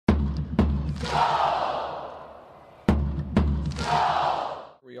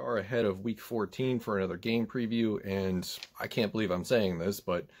are ahead of week 14 for another game preview, and I can't believe I'm saying this,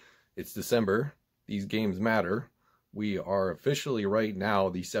 but it's December. These games matter. We are officially right now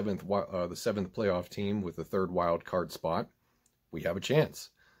the seventh playoff team with the third wild card spot. We have a chance.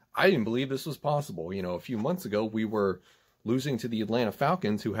 I didn't believe this was possible. You know, a few months ago we were losing to the Atlanta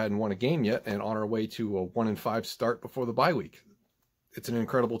Falcons, who hadn't won a game yet, and on our way to a 1-5 start before the bye week. It's an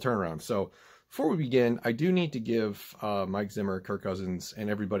incredible turnaround. So before we begin, I do need to give Mike Zimmer, Kirk Cousins, and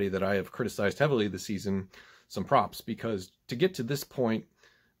everybody that I have criticized heavily this season some props, because to get to this point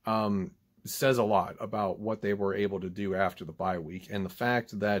says a lot about what they were able to do after the bye week, and the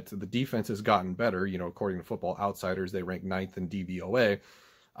fact that the defense has gotten better. You know, according to Football Outsiders, they rank 9th in DVOA,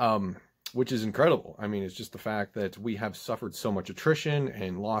 which is incredible. I mean, it's just the fact that we have suffered so much attrition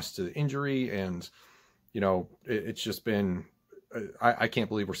and lost to injury, and, you know, it's just been... I can't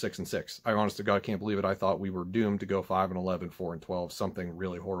believe we're 6-6. I honest to God can't believe it. I thought we were doomed to go 5-11, 4-12, something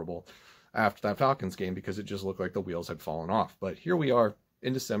really horrible after that Falcons game, because it just looked like the wheels had fallen off. But here we are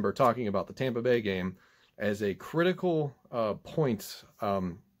in December talking about the Tampa Bay game as a critical point,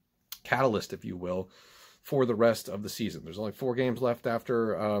 catalyst, if you will, for the rest of the season. There's only 4 games left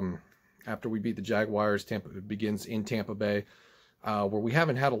after we beat the Jaguars. Tampa begins in Tampa Bay, where we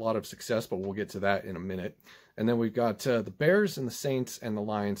haven't had a lot of success, but we'll get to that in a minute. And then we've got the Bears and the Saints and the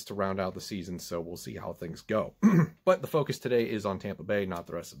Lions to round out the season, so we'll see how things go. But the focus today is on Tampa Bay, not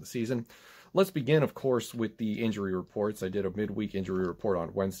the rest of the season. Let's begin, of course, with the injury reports. I did a midweek injury report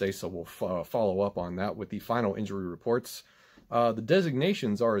on Wednesday, so we'll follow up on that with the final injury reports. The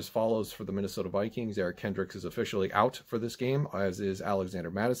designations are as follows for the Minnesota Vikings. Eric Kendricks is officially out for this game, as is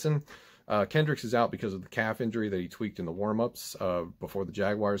Alexander Mattison. Kendricks is out because of the calf injury that he tweaked in the warm-ups before the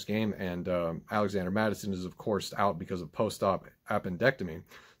Jaguars game, and Alexander Mattison is, of course, out because of post-op appendectomy,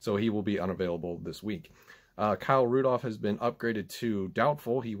 so he will be unavailable this week. Kyle Rudolph has been upgraded to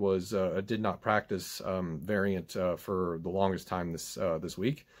doubtful. He was did not practice variant for the longest time this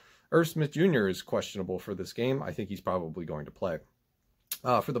week. Irv Smith Jr. is questionable for this game. I think he's probably going to play.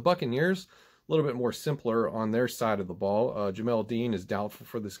 For the Buccaneers, a little bit more simpler on their side of the ball. Jamel Dean is doubtful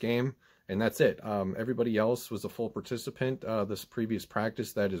for this game, and that's it. Everybody else was a full participant this previous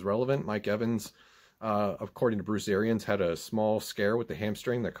practice that is relevant. Mike Evans, according to Bruce Arians, had a small scare with the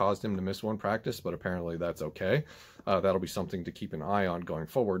hamstring that caused him to miss one practice, but apparently that's okay. That'll be something to keep an eye on going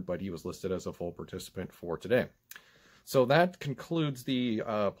forward, but he was listed as a full participant for today. So that concludes the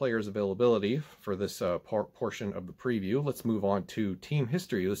players' availability for this portion of the preview. Let's move on to team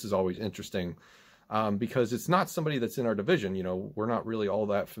history. This is always interesting because it's not somebody that's in our division. You know, we're not really all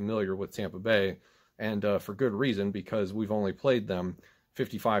that familiar with Tampa Bay, and for good reason, because we've only played them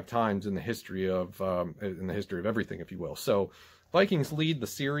 55 times in the history of everything, if you will. So Vikings lead the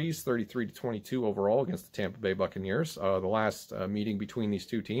series 33-22 overall against the Tampa Bay Buccaneers. The last meeting between these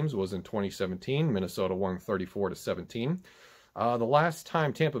two teams was in 2017. Minnesota won 34-17. The last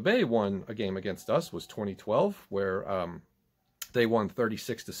time Tampa Bay won a game against us was 2012, where they won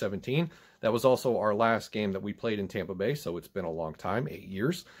 36-17. That was also our last game that we played in Tampa Bay, so it's been a long time, 8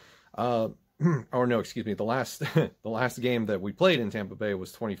 years. Or no, excuse me, the last game that we played in Tampa Bay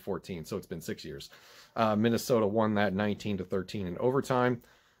was 2014, so it's been 6 years. Minnesota won that 19-13 in overtime.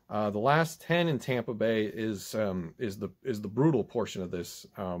 The last 10 in Tampa Bay is the brutal portion of this.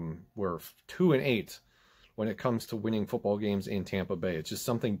 We're 2-8 when it comes to winning football games in Tampa Bay. It's just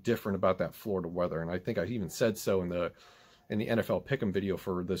something different about that Florida weather, and I think I even said so in the NFL Pick'em video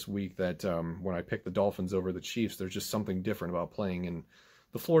for this week, that when I picked the Dolphins over the Chiefs, there's just something different about playing in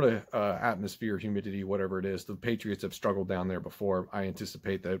the Florida atmosphere, humidity, whatever it is. The Patriots have struggled down there before. I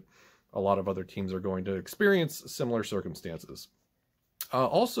anticipate that a lot of other teams are going to experience similar circumstances.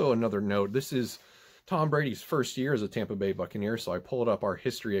 Also, another note, this is Tom Brady's first year as a Tampa Bay Buccaneer, so I pulled up our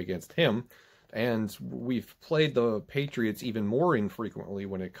history against him, and we've played the Patriots even more infrequently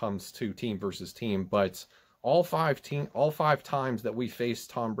when it comes to team versus team, but all five times that we faced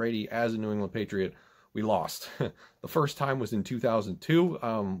Tom Brady as a New England Patriot, we lost. The first time was in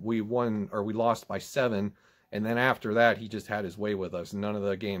 2002. We lost by 7, and then after that, he just had his way with us. None of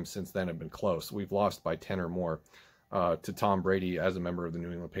the games since then have been close. We've lost by 10 or more to Tom Brady as a member of the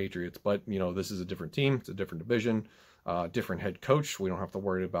New England Patriots. But, you know, this is a different team. It's a different division, different head coach. We don't have to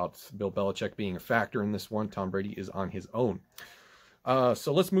worry about Bill Belichick being a factor in this one. Tom Brady is on his own.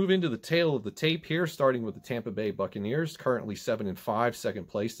 So let's move into the tail of the tape here, starting with the Tampa Bay Buccaneers, currently 7-5, second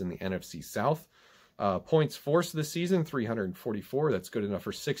place in the NFC South. Points forced this season, 344. That's good enough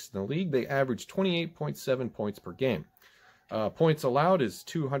for 6th in the league. They average 28.7 points per game. Points allowed is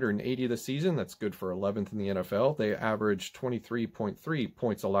 280 this season. That's good for 11th in the NFL. They average 23.3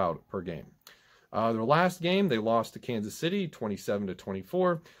 points allowed per game. Their last game, they lost to Kansas City,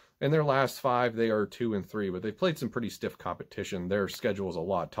 27-24. In their last 5, they are 2-3, but they've played some pretty stiff competition. Their schedule is a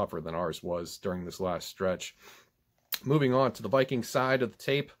lot tougher than ours was during this last stretch. Moving on to the Vikings side of the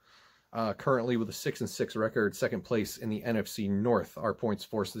tape, currently with a 6-6 record, second place in the NFC North. Our points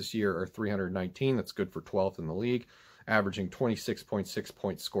forced this year are 319. That's good for 12th in the league, averaging 26.6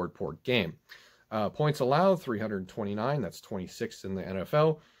 points scored per game. Points allowed, 329. That's 26th in the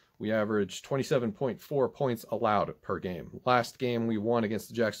NFL. We averaged 27.4 points allowed per game. Last game we won against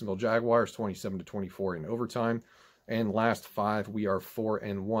the Jacksonville Jaguars, 27-24 in overtime. And last 5, we are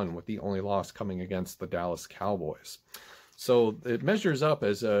 4-1, with the only loss coming against the Dallas Cowboys. So it measures up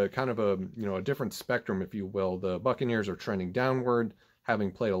as a kind of a, a different spectrum, if you will. The Buccaneers are trending downward,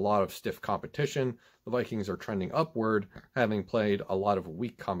 having played a lot of stiff competition. The Vikings are trending upward, having played a lot of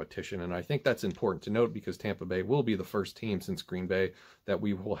weak competition. And I think that's important to note because Tampa Bay will be the first team since Green Bay that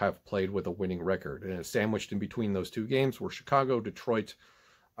we will have played with a winning record. And sandwiched in between those 2 games were Chicago, Detroit,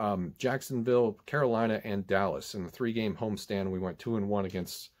 Jacksonville, Carolina, and Dallas. In the 3-game homestand, we went 2-1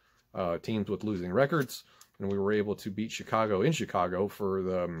 against teams with losing records. And we were able to beat Chicago in Chicago for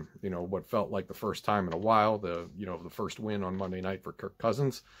the, what felt like the first time in a while, the first win on Monday night for Kirk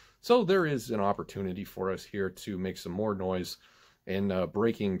Cousins. So there is an opportunity for us here to make some more noise and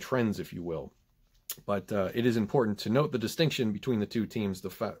breaking trends, if you will. But it is important to note the distinction between the 2 teams.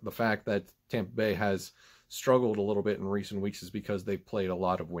 The fact that Tampa Bay has struggled a little bit in recent weeks is because they've played a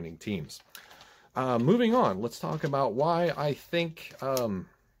lot of winning teams. Moving on, let's talk about why I think...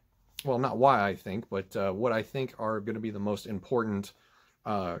 well, not why I think, but what I think are going to be the most important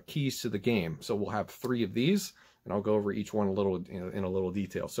keys to the game. So we'll have 3 of these, and I'll go over each one a little in a little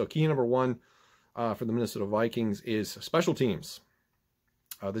detail. So key number 1 for the Minnesota Vikings is special teams.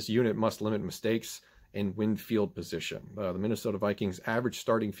 This unit must limit mistakes and win field position. The Minnesota Vikings' average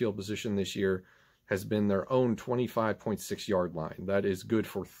starting field position this year has been their own 25.6-yard line. That is good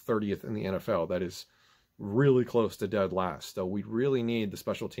for 30th in the NFL. That is really close to dead last. So we really need the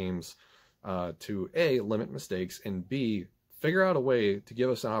special teams to A, limit mistakes, and B, figure out a way to give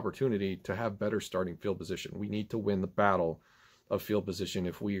us an opportunity to have better starting field position. We need to win the battle of field position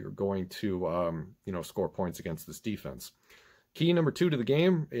if we are going to, score points against this defense. Key number 2 to the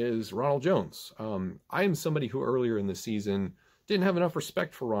game is Ronald Jones. I am somebody who earlier in the season didn't have enough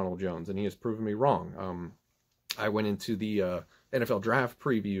respect for Ronald Jones, and he has proven me wrong. I went into the NFL draft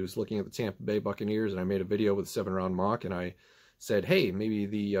previews looking at the Tampa Bay Buccaneers, and I made a video with a 7-round mock, and I said, hey, maybe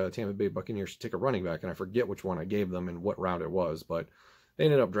the Tampa Bay Buccaneers should take a running back, and I forget which one I gave them and what round it was, but they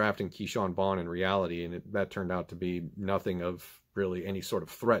ended up drafting Keyshawn Vaughn in reality, and that turned out to be nothing of really any sort of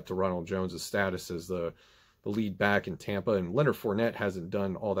threat to Ronald Jones' status as the lead back in Tampa, and Leonard Fournette hasn't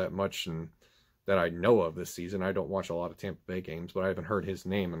done all that much that I know of this season. I don't watch a lot of Tampa Bay games, but I haven't heard his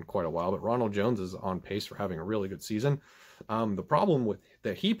name in quite a while. But Ronald Jones is on pace for having a really good season. The problem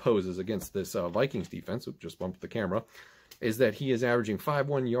that he poses against this Vikings defense, which just bumped the camera, is that he is averaging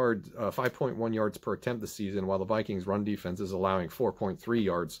 5.1 yards per attempt this season, while the Vikings' run defense is allowing 4.3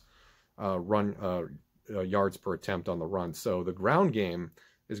 yards yards per attempt on the run. So the ground game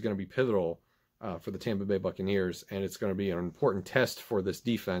is going to be pivotal for the Tampa Bay Buccaneers, and it's going to be an important test for this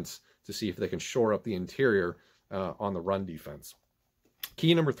defense to see if they can shore up the interior on the run defense.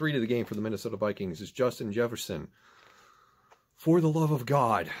 Key number 3 to the game for the Minnesota Vikings is Justin Jefferson. For the love of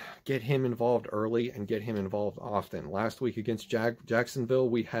God, get him involved early and get him involved often. Last week against Jacksonville,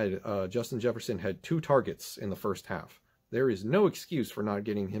 we had Justin Jefferson had 2 targets in the first half. There is no excuse for not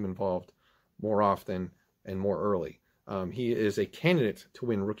getting him involved more often and more early. He is a candidate to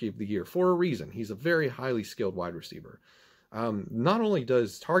win Rookie of the Year for a reason. He's a very highly skilled wide receiver. Not only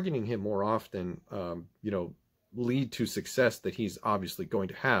does targeting him more often, lead to success that he's obviously going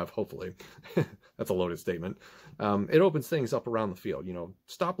to have, hopefully. That's a loaded statement. It opens things up around the field.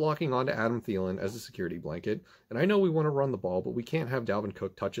 Stop locking onto Adam Thielen as a security blanket. And I know we want to run the ball, but we can't have Dalvin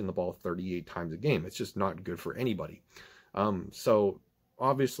Cook touching the ball 38 times a game. It's just not good for anybody. So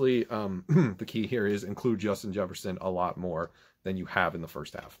obviously, the key here is include Justin Jefferson a lot more than you have in the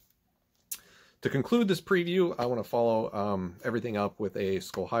first half. To conclude this preview, I want to follow everything up with a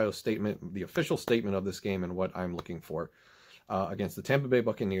Skolhio statement, the official statement of this game and what I'm looking for against the Tampa Bay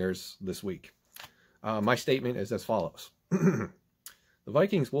Buccaneers this week. My statement is as follows. The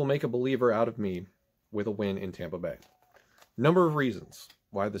Vikings will make a believer out of me with a win in Tampa Bay. Number of reasons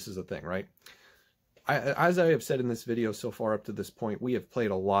why this is a thing, right? As I have said in this video so far up to this point, we have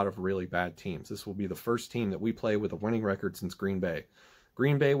played a lot of really bad teams. This will be the first team that we play with a winning record since Green Bay.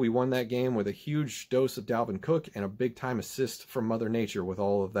 Green Bay, we won that game with a huge dose of Dalvin Cook and a big-time assist from Mother Nature with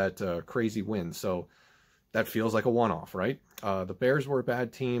all of that crazy win. So that feels like a one-off, right? The Bears were a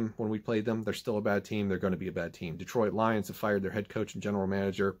bad team when we played them. They're still a bad team. They're going to be a bad team. Detroit Lions have fired their head coach and general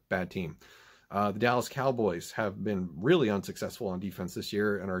manager. Bad team. The Dallas Cowboys have been really unsuccessful on defense this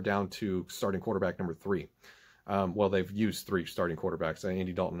year and are down to starting quarterback number 3. Well, they've used 3 starting quarterbacks.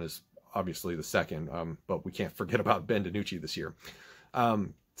 Andy Dalton is obviously the second, but we can't forget about Ben DiNucci this year.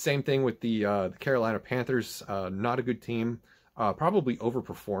 Same thing with the Carolina Panthers. Not a good team. Probably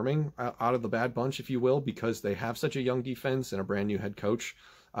overperforming out of the bad bunch, if you will, because they have such a young defense and a brand new head coach.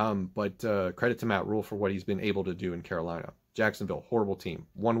 But credit to Matt Rule for what he's been able to do in Carolina. Jacksonville, horrible team.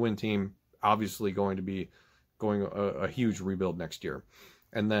 1-win team, obviously going to be going a huge rebuild next year.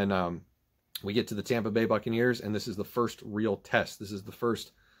 And then we get to the Tampa Bay Buccaneers, and this is the first real test. This is the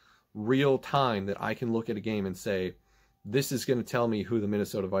first real time that I can look at a game and say, this is going to tell me who the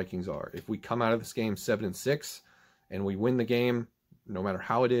Minnesota Vikings are. If we come out of this game 7-6 and we win the game, no matter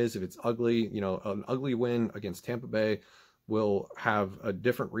how it is, if it's ugly, you know, an ugly win against Tampa Bay will have a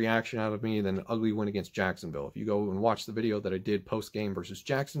different reaction out of me than an ugly win against Jacksonville. If you go and watch the video that I did post-game versus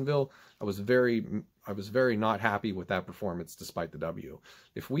Jacksonville, I was very not happy with that performance despite the W.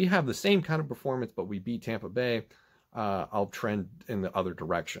 If we have the same kind of performance but we beat Tampa Bay, I'll trend in the other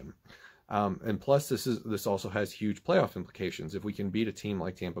direction. And plus, this also has huge playoff implications. If we can beat a team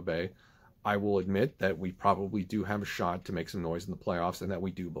like Tampa Bay, I will admit that we probably do have a shot to make some noise in the playoffs and that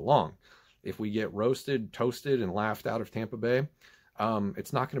we do belong. If we get roasted, toasted, and laughed out of Tampa Bay,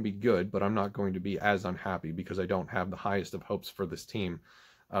 it's not going to be good, but I'm not going to be as unhappy because I don't have the highest of hopes for this team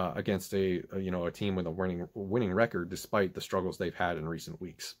against a team with a winning record despite the struggles they've had in recent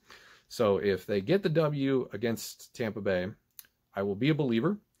weeks. So if they get the W against Tampa Bay, I will be a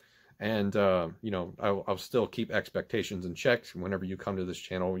believer. And, I'll still keep expectations in check. Whenever you come to this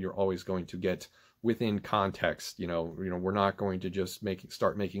channel, you're always going to get within context. We're not going to just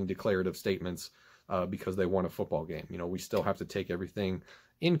start making declarative statements because they won a football game. We still have to take everything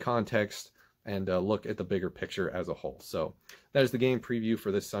in context and look at the bigger picture as a whole. So that is the game preview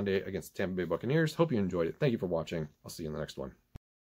for this Sunday against the Tampa Bay Buccaneers. Hope you enjoyed it. Thank you for watching. I'll see you in the next one.